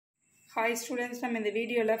Hi students, நம்ம இந்த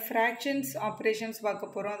வீடியோல fractions operations பார்க்க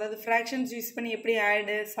போறோம். அதாவது fractions யூஸ் பண்ணி எப்படி add,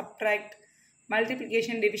 subtract,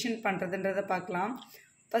 multiplication, division பண்றதுன்றத பார்க்கலாம்.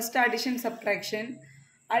 First addition subtraction.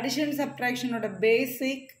 Addition subtraction ஓட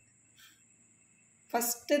basic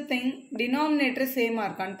first thing denominator same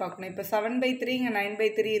இருக்கான்னு பார்க்கணும். இப்போ 7/3 இங்க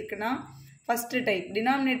 9/3 இருக்குன்னா first type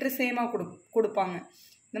denominator same கொடுப்பாங்க.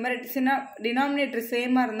 இந்த மாதிரி denominator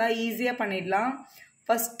same இருந்தா ஈஸியா பண்ணிடலாம்.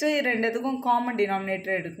 First ரெண்டுத்துக்கும் common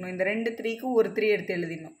denominator எடுக்கணும். இந்த ரெண்டு 3க்கு ஒரு 3 எடுத்து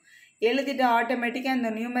எழுதிடணும். எழுதிட்டு ஆட்டோமேட்டிக்கா இந்த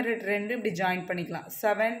numerator ரெண்டு இப்படி ஜாயின் பண்ணிக்கலாம்.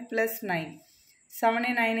 7 plus 9. 7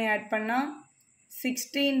 9 ஆட் பண்ணா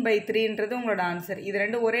 16/3ன்றது உங்களோட ஆன்சர். இது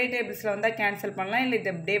ரெண்டு ஒரே டேபிள்ஸ்ல வந்தா கேன்சல் பண்ணலாம், இல்ல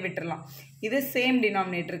இத அப்படியே விட்டுறலாம். இது சேம்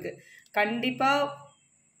டினாமினேட்டருக்கு. கண்டிப்பா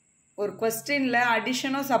ஒரு क्वेश्चनல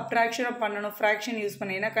அடிஷனோ சப்ட்ராக்ஷனோ பண்ணனும் fraction யூஸ்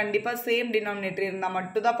பண்ணீனா கண்டிப்பா சேம் டினாமினேட்டர் இருந்தா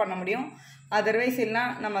மட்டும் தான் பண்ண முடியும். otherwise இல்ல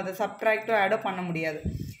நம்ம அத சப்ட்ராக்டோ ஆடோ பண்ண முடியாது.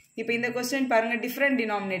 இப்போ இந்த क्वेश्चन பாருங்க டிஃபரண்ட்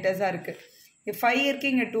டினாமினேட்டர்ஸா இருக்கு. இங்க 5 இருக்கு,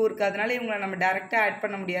 இங்க 2 இருக்கு. அதனால இவங்கள நம்ம டைரக்டா ஆட்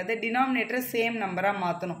பண்ண முடியாது. டினாமினேட்டரை சேம் நம்பரா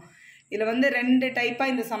மாத்தணும். இதுல வந்து ரெண்டு டைப்பா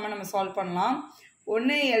இந்த சம்ம நம்ம சால்வ் பண்ணலாம்.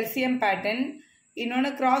 ஒன்னு LCM பேட்டர்ன்,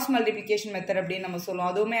 இன்னொன்னு கிராஸ் மல்டிப்ளிகேஷன் மெத்தட் அப்படி நம்ம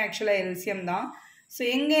சொல்லுவோம். அதுவுமே एक्चुअली LCM தான். சோ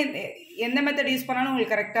எந்த மெத்தட் யூஸ் பண்ணாலும்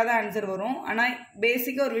உங்களுக்கு கரெக்ட்டா தான் ஆன்சர் வரும். ஆனா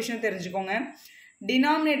பேசிக்கா ஒரு விஷயம் தெரிஞ்சுக்கோங்க.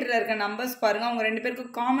 டினாமினேட்டர்ல இருக்க நம்பர்ஸ் பாருங்க, அவங்க ரெண்டு பேருக்கு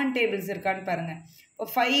காமன் டேபிள்ஸ் இருக்கான்னு பாருங்க. இப்போ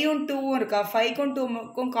 5ம் 2ம் இருக்கா? 5க்கும்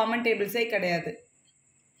 2க்கும் காமன் டேபிள்ஸே கிடையாது.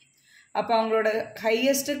 அப்ப அவங்களோட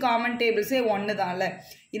ஹையஸ்ட் காமன் டேபிள்ஸே 1 தான்ல.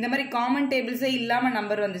 இந்த மாதிரி காமன் டேபிள்ஸே இல்லாம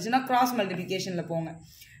நம்பர் வந்துச்சுன்னா கிராஸ் மல்டிப்ளிகேஷன்ல போங்க.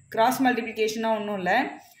 கிராஸ் மல்டிப்ளிகேஷனா ஒண்ணும் இல்ல.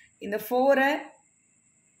 இந்த 4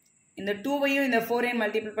 இந்த 2வையும் இந்த 4ஐயும்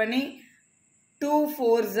மல்டிபிள் பண்ணி 2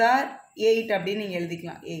 4s are 8 அப்படி நீங்க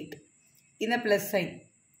எழுதிக்கலாம். 8 இந்த பிளஸ் சைன்.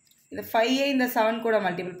 இந்த 5ஐ இந்த 7 கூட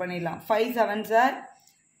மல்டிபிள் பண்ணிடலாம். 5 7s are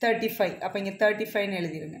 35. அப்ப இங்க 35 ன்னு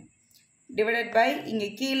எழுதிருங்க. டிவைடட் பை இங்க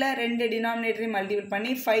கீழ ரெண்டு டினாமினேட்டரையும் மல்டிபிள்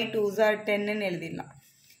பண்ணி 5 2s are 10 ன்னு எழுதிடலாம்.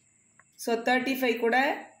 சோ 35 கூட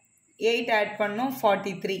 8 ஆட் பண்ணோம்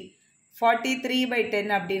 43.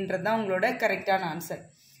 43/10 அப்படின்றது தான் உங்களோட கரெக்டான ஆன்சர்.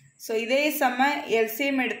 சோ இதே சம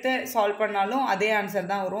LCM எடுத்து சால்வ் பண்ணாலும் அதே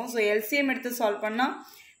ஆன்சர் தான் வரும். சோ LCM எடுத்து சால்வ் பண்ணா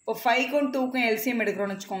இப்போ 5க்கும் 2க்கும் LCM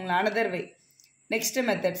எடுக்கறோம்னு வெச்சுக்கோங்க. another way. next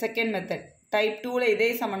method, second method. type 2ல இதே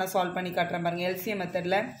சம நான் சால்வ் பண்ணி காட்றேன் பாருங்க. LCM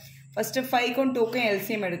மெத்தட்ல ஃபர்ஸ்ட் 5க்கும் 2க்கும்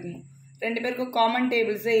LCM எடுக்கணும். ரெண்டு பேருக்கும் காமன்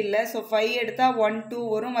டேபிள்ஸே இல்ல. சோ 5 எடுத்தா 1 2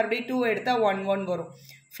 வரும், மறுபடியும் 2 எடுத்தா 1 1 வரும்.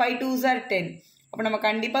 5 2s are 10. அப்ப நம்ம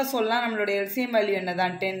கண்டிப்பா சொல்லலாம் நம்மளோட LCM வேல்யூ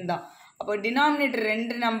என்னதான்? 10 தான். அப்ப டினாமினேட்டர்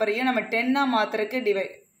ரெண்டு நம்பரையும் நம்ம 10 ஆ மாத்துறதுக்கு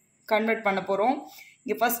கன்வர்ட் பண்ண போறோம்.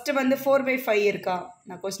 இங்க ஃபர்ஸ்ட் வந்து 4/5 இருக்கா?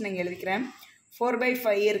 நான் क्वेश्चन இங்க எழுதிக்கிறேன்.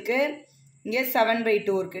 4/5 இருக்கு, இங்க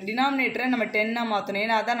 7/2 இருக்கு. டினாமினேட்டரை நம்ம 10 ஆ மாத்தணும்.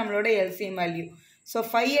 ஏன்னா அதான் நம்மளோட LCM வேல்யூ. சோ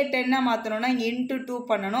 5ஐ 10 ஆ மாத்தணும்னா இங்க into 2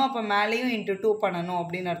 பண்ணனும். அப்ப மேலேயும் into 2 பண்ணனும்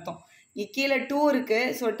அப்படின அர்த்தம். இங்க கீழ 2 இருக்கு.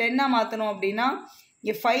 சோ 10 ஆ மாத்தணும் அப்படினா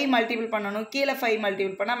இங்க 5 மல்டிபிள் பண்ணனும். கீழ 5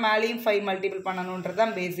 மல்டிபிள் பண்ணா மேலேயும் 5 மல்டிபிள் பண்ணனும்ன்றது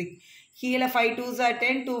தான் பேசிக். கீழ 5 2s are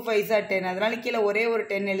 10, 2 5s are 10. அதனால கீழ ஒரே ஒரு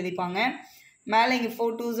 10 எழுதிப்பாங்க. மேல இங்க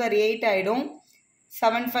 4 2s are 8 ஆயிடும்.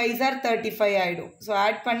 7 5s are 35 ஆயிடும். சோ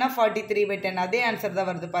ஆட் பண்ணா 43/10. அதே ஆன்சர் தான்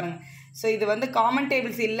வருது பாருங்க. சோ இது வந்து காமன்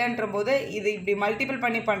டேபிள்ஸ் இல்லன்றபோது இது இப்படி மல்டிபிள்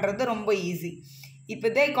பண்ணி பண்றது ரொம்ப ஈஸி. இப்போ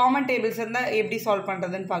இதே காமன் டேபிள்ஸ் இருந்தா எப்படி சால்வ்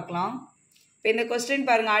பண்றதுன்னு பார்க்கலாம். இப்போ இந்த क्वेश्चन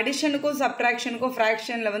பாருங்க, அடிஷனுக்கும் சப்ட்ராக்ஷனுக்கும்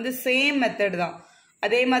ஃபிராக்ஷன்ல வந்து சேம் மெத்தட் தான்.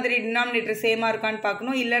 அதே மாதிரி டினாமினேட்டர் சேமா இருக்கான்னு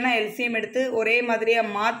பார்க்கணும். இல்லனா LCM எடுத்து ஒரே மாதிரியா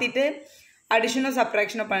மாத்திட்டு அடிஷனோ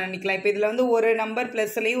சப்ட்ராக்ஷனோ பண்ணிக்கலாம். இப்போ இதுல வந்து ஒரு நம்பர்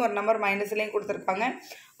பிளஸ்லயும் ஒரு நம்பர் மைனஸ்லயும் கொடுத்திருக்காங்க.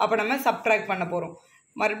 அப்ப நம்ம சப்ட்ராக்ட் பண்ண போறோம்.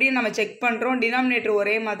 மறுபடியும் நம்ம செக் பண்றோம் டினாமினேட்டர்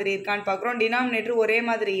ஒரே மாதிரி இருக்கான்னு பார்க்கறோம். டினாமினேட்டர் ஒரே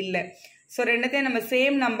மாதிரி இல்ல. சோ ரெண்டுத்தையும் நம்ம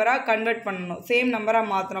சேம் நம்பரா கன்வர்ட் பண்ணனும். சேம் நம்பரா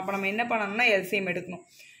மாத்தணும். அப்ப நம்ம என்ன பண்ணனும்னா LCM எடுக்கணும்.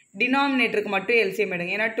 டினாமினேட்டருக்கு மட்டும் LCM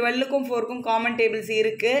எடுங்க. ஏன்னா 12க்கும் 4க்கும் காமன் டேபிள்ஸ்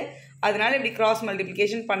இருக்கு. அதனால இப்படி கிராஸ்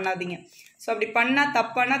மல்டிப்ளிகேஷன் பண்ணாதீங்க. சோ அப்படி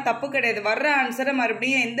பண்ணா தப்பு கிடையாது. வர்ற ஆன்சரை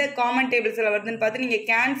மறுபடியும் எந்த காமன் டேபிள்ஸ்ல வருதுன்னு பார்த்து நீங்க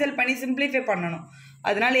கேன்சல் பண்ணி சிம்பிளிஃபை பண்ணணும்.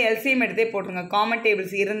 அதனால LCM எடுத்தே போட்டுருங்க காமன்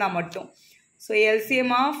டேபிள்ஸ் இருந்தா மட்டும். சோ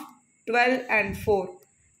LCM of 12 and 4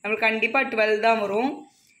 நமக்கு கண்டிப்பா 12 தான் வரும்.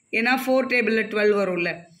 ஏன்னா 4 டேபிள்ல 12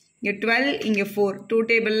 வரும்ல. இங்க 12 இங்க 4. 2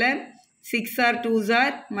 டேபிள்ல 6 are 2s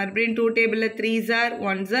are, மறுபடியும் 2 டேபிள்ல 3s are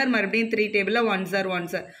 1s are, மறுபடியும் 3 டேபிள்ல 1s are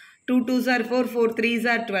 1s are. 2 2s are 4, 4 3s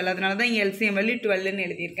are 12. அதனால தான் LCM வேல்யூ 12 ன்னு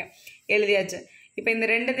எழுதியிருக்கேன். எழுதியாச்சு. இப்போ இந்த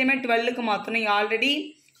ரெண்டுத்தையுமே 12க்கு மாத்தணும். ஆல்ரெடி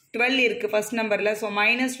 12 இருக்கு ஃபர்ஸ்ட் நம்பர்ல. சோ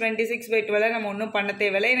 -26/12 நம்ம ஒண்ணும் பண்ண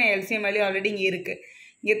தேவையில்லை. ஏன்னா LCM வேல்யூ ஆல்ரெடி இங்க இருக்கு.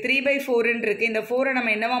 இங்க 3/4 ன்னு இருக்கு. இந்த 4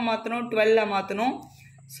 நம்ம என்னவா மாத்தணும்? 12 ஆ மாத்தணும்.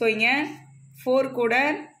 சோ இங்க 4 கூட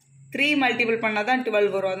 3 மல்டிபிள் பண்ணாதான்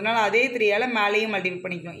 12 வரும். அதனால அதே 3ஆல மேலேயும் மல்டிபிள்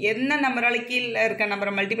பண்ணிக்கணும். என்ன நம்பரால கீழ இருக்க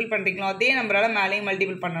நம்பரை மல்டிபிள் பண்றீங்களோ அதே நம்பரால மேலேயும்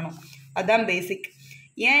மல்டிபிள் பண்ணணும். அதான் பேசிக்.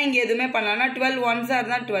 ஏன் இங்க எதுவுமே பண்ணலன்னா 12 1s are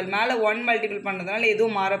தான் 12. மேல 1 மல்டிபிள் பண்றதுனால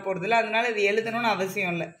எதுவும் மாற போறது இல்ல. அதனால இது எழுதணும்னு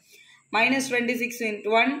அவசியம் இல்லை. minus 26 into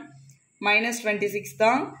 1 minus 26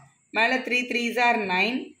 தான். மேலே 3 3s are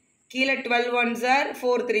 9. கீழே 12 1s are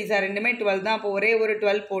 4 3s are ரெண்டுமே 12 தான். அப்போ ஒரே ஒரு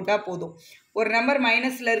 12 போட்டால் போதும். ஒரு நம்பர்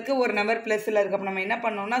மைனஸில் இருக்குது, ஒரு நம்பர் ப்ளஸில் இருக்குது. அப்போ நம்ம என்ன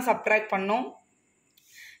பண்ணோம்னா சப்ட்ராக்ட் பண்ணோம்.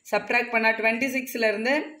 சப்ட்ராக்ட் பண்ணால்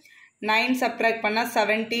 26லேருந்து 9 சப்ட்ராக்ட் பண்ணால்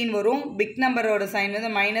 17 வரும். பிக் நம்பரோட சைன்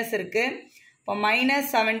வந்து மைனஸ் இருக்குது. இப்போ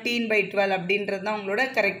 -17/12 அப்படின்றது தான் உங்களோட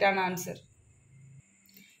கரெக்டான ஆன்சர்.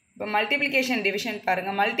 இப்போ மல்டிப்ளிகேஷன் டிவிஷன்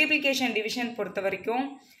பாருங்கள். மல்டிப்ளிகேஷன் டிவிஷன் பொறுத்த வரைக்கும்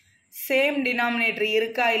சேம் டினாமினேட்டர்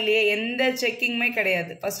இருக்கா இல்லையே எந்த செக்கிங்குமே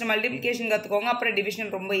கிடையாது. ஃபஸ்ட்டு மல்டிப்ளிகேஷன் கற்றுக்கோங்க, அப்புறம்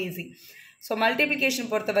டிவிஷன் ரொம்ப ஈஸி. ஸோ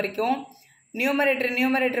மல்டிப்ளிகேஷன் பொறுத்த வரைக்கும்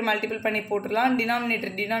நியூமரேட்டர் மல்டிபிள் பண்ணி போட்டுடலாம்,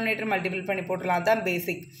 டினாமினேட்டர் மல்டிபிள் பண்ணி போட்டுடலாம். அதுதான்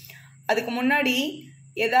பேசிக். அதுக்கு முன்னாடி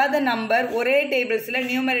ஏதாவது நம்பர் ஒரே டேபிள்ஸில்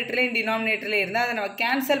நியூமரேட்டர்லேயும் டினாமினேட்டர்லேயும் இருந்தால் அதை நம்ம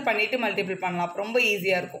கேன்சல் பண்ணிவிட்டு மல்டிபிள் பண்ணலாம். ரொம்ப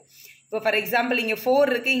ஈஸியாக இருக்கும். இப்போ ஃபார் எக்ஸாம்பிள் இங்கே 4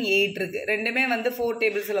 இருக்குது, இங்கே 8 இருக்குது. ரெண்டுமே வந்து 4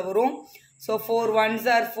 டேபிள்ஸில் வரும். So 4 1s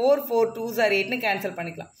are 4, 4 2s are 8ன்னு cancel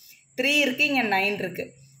பண்ணிக்கலாம். 3 இருக்குது, இங்கே 9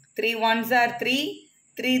 இருக்குது. 3 1s are 3,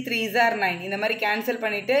 3 3s are 9. இந்த மாதிரி கேன்சல்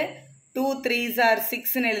பண்ணிவிட்டு 2 3s are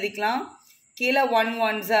 6ன்னு எழுதிக்கலாம். கீழே 1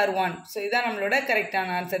 1s are 1. ஸோ இதுதான் நம்மளோட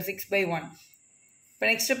கரெக்டான ஆன்சர் 6/1. இப்போ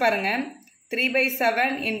நெக்ஸ்ட்டு பாருங்கள்.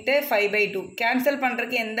 3/7 into 5/2. கேன்சல்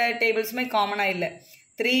பண்ணுறதுக்கு எந்த டேபிள்ஸுமே காமனாக இல்லை.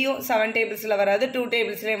 3யும் 7 டேபிள்ஸில் வராது, 2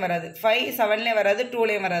 டேபிள்ஸ்லேயும் வராது, 5 7லேயும் வராது,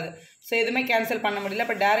 2லேயும் வராது. ஸோ எதுவுமே கேன்சல் பண்ண முடியல.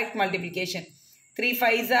 இப்போ direct multiplication. 3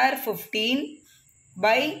 5s are 15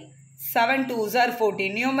 by 7 2s are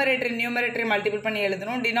 14. Numerator multiple பண்ணி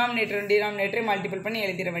எழுதணும், டினாமினேட்டர் மல்டிபிள் பண்ணி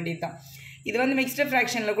எழுதிட வேண்டியது தான். இது வந்து மிக்ஸ்டு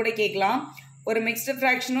ஃப்ராக்ஷனில் கூட கேட்கலாம். ஒரு மிக்ஸ்டு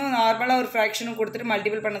ஃப்ராக்ஷனும் நார்மலாக ஒரு ஃப்ராக்ஷனும் கொடுத்துட்டு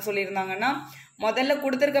மல்டிபிள் பண்ண சொல்லியிருந்தாங்கன்னா முதல்ல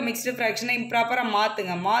கொடுத்துருக்க மிக்ஸ்டு ஃப்ராக்ஷனை இம்ப்ராப்பராக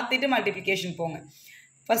மாற்றிட்டு மல்டிப்ளிகேஷன் போங்க.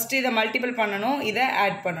 ஃபஸ்ட்டு இதை மல்டிபிள் பண்ணணும், இதை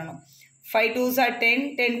ஆட் பண்ணணும். 5 2s are 10,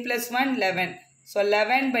 10 + 1 11. ஸோ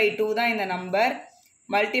 11/2 தான் இந்த நம்பர்.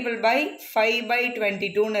 மல்டிபிள் பை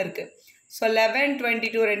 5/22ன்னு இருக்குது. ஸோ 11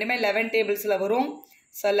 22 ரெண்டுமே 11 டேபிள்ஸில் வரும்.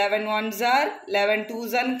 So 11 1s are 11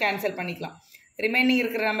 2s are cancel பண்ணிக்கலாம். ரிமைனிங்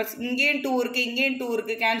இருக்கிற நம்பர்ஸ் இங்கேயும் 2 இருக்குது, இங்கேயும் 2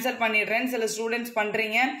 இருக்குது, கேன்சல் பண்ணிடுறேன்னு சில ஸ்டூடெண்ட்ஸ்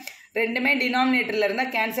பண்ணுறீங்க. ரெண்டுமே டினாமினேட்டரில்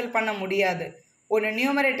இருந்தால் கேன்சல் பண்ண முடியாது. ஒன்று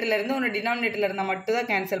நியூமரேட்டரில் இருந்து ஒன்று டினாமினேட்டரில் இருந்தால் மட்டும் தான்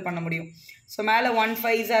கேன்சல் பண்ண முடியும். ஸோ மேலே 1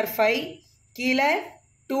 5s are 5, கீழே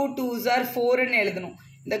 2 2s are 4ன்னு எழுதணும்.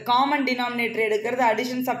 இந்த காமன் டினாமினேட்டர் எடுக்கிறது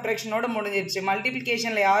அடிஷன் சப்ட்ராக்ஷனோட முடிஞ்சிருச்சு.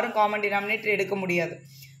 மல்டிப்ளிகேஷனில் யாரும் காமன் டினாமினேட்டர் எடுக்க முடியாது.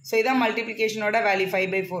 ஸோ இதான் மல்டிப்ளிகேஷனோட வேல்யூ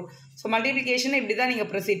 5/4. ஸோ மல்டிப்ளிகேஷனை இப்படி தான்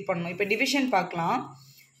நீங்கள் ப்ரொசீட் பண்ணணும். இப்போ டிவிஷன் பார்க்கலாம்.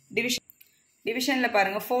 டிவிஷனில்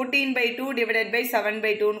பாருங்கள். 14/2 divided by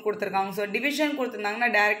 7/2ன்னு கொடுத்துருக்காங்க. ஸோ டிவிஷன் கொடுத்துருந்தாங்கன்னா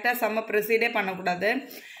டேரெக்டாக செம்ம ப்ரொசீடே பண்ணக்கூடாது.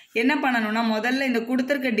 என்ன பண்ணணும்னா முதல்ல இந்த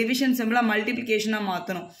கொடுத்துருக்க டிவிஷன் சிம்பிளாக மல்டிப்ளிகேஷனாக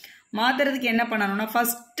மாற்றணும். மாற்றுறதுக்கு என்ன பண்ணணும்னா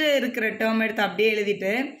ஃபஸ்ட்டு இருக்கிற டேர்ம் எடுத்து அப்படியே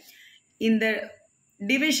எழுதிட்டு இந்த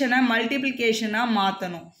டிவிஷனை மல்டிப்ளிகேஷனாக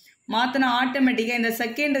மாற்றணும். மாற்றினா ஆட்டோமேட்டிக்காக இந்த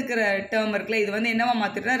செகண்ட் இருக்கிற டேர்ம் இருக்குல்ல, இது வந்து என்னவா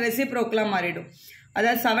மாற்றிட்டா ரெசிப்ரோக்கலாக மாறிடும்.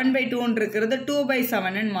 அதாவது 7/2ன்னு இருக்கிறது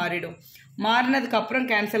 2/7ன்னு மாறிடும். மாறினதுக்கப்புறம்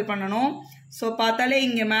கேன்சல் பண்ணணும். ஸோ பார்த்தாலே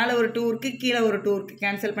இங்கே மேலே ஒரு 2 இருக்குது, கீழே ஒரு 2 இருக்குது,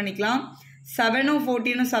 கேன்சல் பண்ணிக்கலாம். 7ம்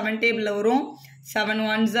 14ம் 7 டேபிளில் வரும். 7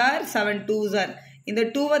 1s are 7 2s are. இந்த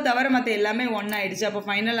 2வை தவிர மற்ற எல்லாமே 1 ஆகிடுச்சு. அப்போ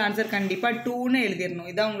ஃபைனல் ஆன்சர் கண்டிப்பாக 2ன்னு எழுதிடணும்.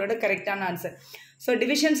 இதுதான் உங்களோட கரெக்டான ஆன்சர். ஸோ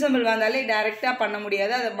டிவிஷன் சிம்பிள் வந்தாலே டேரெக்டாக பண்ண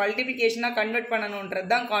முடியாது, அதை மல்டிப்ளிகேஷனாக கன்வெர்ட் பண்ணணுன்றது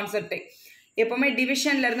தான் கான்செப்டே. எப்போவுமே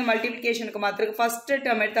டிவிஷன்லேருந்து மல்டிப்ளிகேஷனுக்கு மாத்திரக்கு ஃபஸ்ட்டு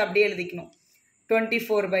டேர்ம் எடுத்து அப்படியே எழுதிக்கணும்.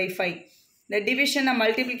 24/5. இந்த டிவிஷனை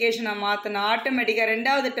மல்டிப்ளிகேஷனை மாற்றினா ஆட்டோமேட்டிக்காக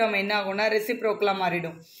ரெண்டாவது டேர்ம் என்ன ஆகும்னா ரெசிப்ரோக்கலாக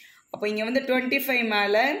மாறிடும். அப்போ இங்கே வந்து 25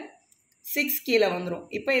 மேலே 6 கீழே வந்துடும்.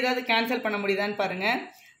 இப்போ ஏதாவது கேன்சல் பண்ண முடியுதான்னு பாருங்கள்.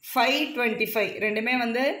 5 25 ரெண்டுமே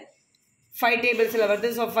வந்து 5 டேபிள்ஸில் வருது.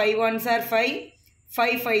 So 5 1s are 5,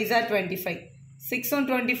 5 5s are 25. 6ம்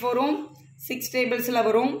 24ம் 6 டேபிள்ஸில்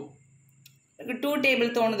வரும். 2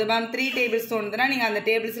 டேபிள் தோணுது மேம், 3 டேபிள்ஸ் தோணுதுன்னா நீங்கள் அந்த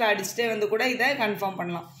டேபிள்ஸில் அடிச்சுட்டே வந்து கூட இதை கன்ஃபார்ம்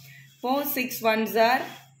பண்ணலாம். இப்போது 6 1s are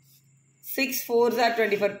 6 4s are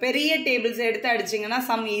 24. பெரிய டேபிள்ஸை எடுத்து அடிச்சிங்கன்னா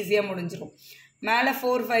சம் ஈஸியாக முடிஞ்சிடும். மேலே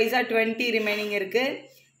 4 5s are 20 ரிமைனிங் இருக்குது.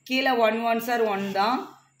 கீழே 1 1s are 1 தான்.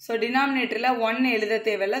 ஸோ டினாமினேட்டரில் 1 எழுத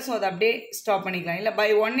தேவையில்லை. ஸோ அதை அப்படியே ஸ்டாப் பண்ணிக்கலாம். இல்லை பை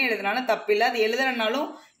 1 எழுதுனாலும் தப்பு இல்லை, அது எழுதுறனாலும்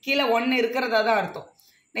கீழே 1 இருக்கிறதா தான் அர்த்தம்.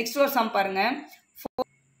 நெக்ஸ்ட் ஒரு சம் பாருங்கள்.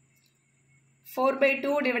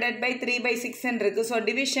 4/2 divided by 3/6 இருக்குது. ஸோ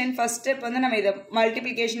டிவிஷன் ஃபஸ்ட் ஸ்டெப் வந்து நம்ம இதை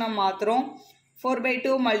மல்டிப்ளிகேஷனாக மாற்றுறோம்.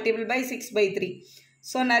 4/2 multiple by 6/3.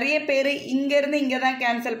 ஸோ நிறைய பேர் இங்கேருந்து இங்கே தான்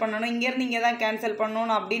கேன்சல் பண்ணணும், இங்கேருந்து இங்கே தான் கேன்சல்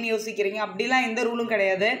பண்ணணும் அப்படின்னு யோசிக்கிறீங்க. அப்படிலாம் எந்த ரூலும்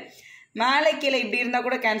கிடையாது. மேலே கீழே இப்படி இருந்தால்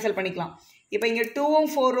கூட கேன்சல் பண்ணிக்கலாம். இப்போ இங்கே 2ம்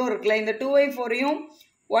 4ம் இருக்குல்ல, இந்த 2ஐயும் 4ஐயும்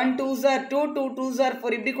 1 2s are 2, 2 2s are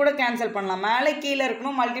 4 இப்படி கூட கேன்சல் பண்ணலாம். மேலே கீழே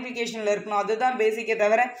இருக்கணும், மல்டிப்ளிகேஷனில் இருக்கணும், அதுதான் பேசிக்கே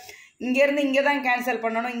தவிர இங்கேருந்து இங்கே தான் கேன்சல்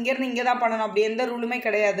பண்ணணும், இங்கேருந்து இங்கே தான் பண்ணணும் அப்படி எந்த ரூலுமே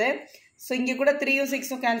கிடையாது. ஸோ இங்கே கூட 3ம்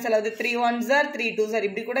 6ம் கேன்சல் ஆகுது. 3 1s are 3 2s are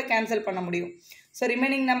இப்படி கூட கேன்சல் பண்ண முடியும். ஸோ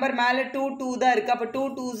ரிமைனிங் நம்பர் மேலே 2 தான் இருக்குது. அப்போ 2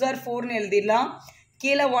 2s are 4ன்னு எழுதிடலாம்.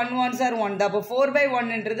 கீழே 1 1s are 1 தான். அப்போ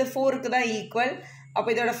 4/1ன்றது 4க்கு தான் ஈக்குவல். அப்போ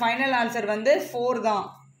இதோட ஃபைனல் ஆன்சர் வந்து 4 தான்.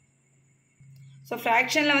 ஸோ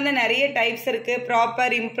ஃப்ராக்ஷனில் வந்து நிறைய டைப்ஸ் இருக்குது.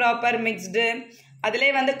 ப்ராப்பர், இம்ப்ராப்பர், மிக்ஸ்டு, அதிலே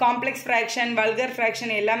வந்து காம்ப்ளெக்ஸ் ஃப்ராக்ஷன், வல்கர்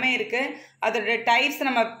ஃப்ராக்ஷன் எல்லாமே இருக்குது. அதோட டைப்ஸ்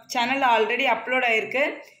நம்ம சேனலில் ஆல்ரெடி அப்லோட் ஆகிருக்கு.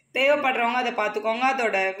 தேவைப்படுறவங்க அதை பார்த்துக்கோங்க.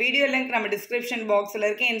 அதோட வீடியோ லிங்க் நம்ம டிஸ்கிரிப்ஷன் பாக்ஸில்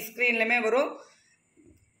இருக்குது, என் ஸ்க்ரீன்லையுமே வரும்.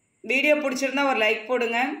 வீடியோ பிடிச்சிருந்தா ஒரு லைக்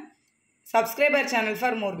போடுங்க. Subscriber channel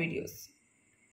for more videos.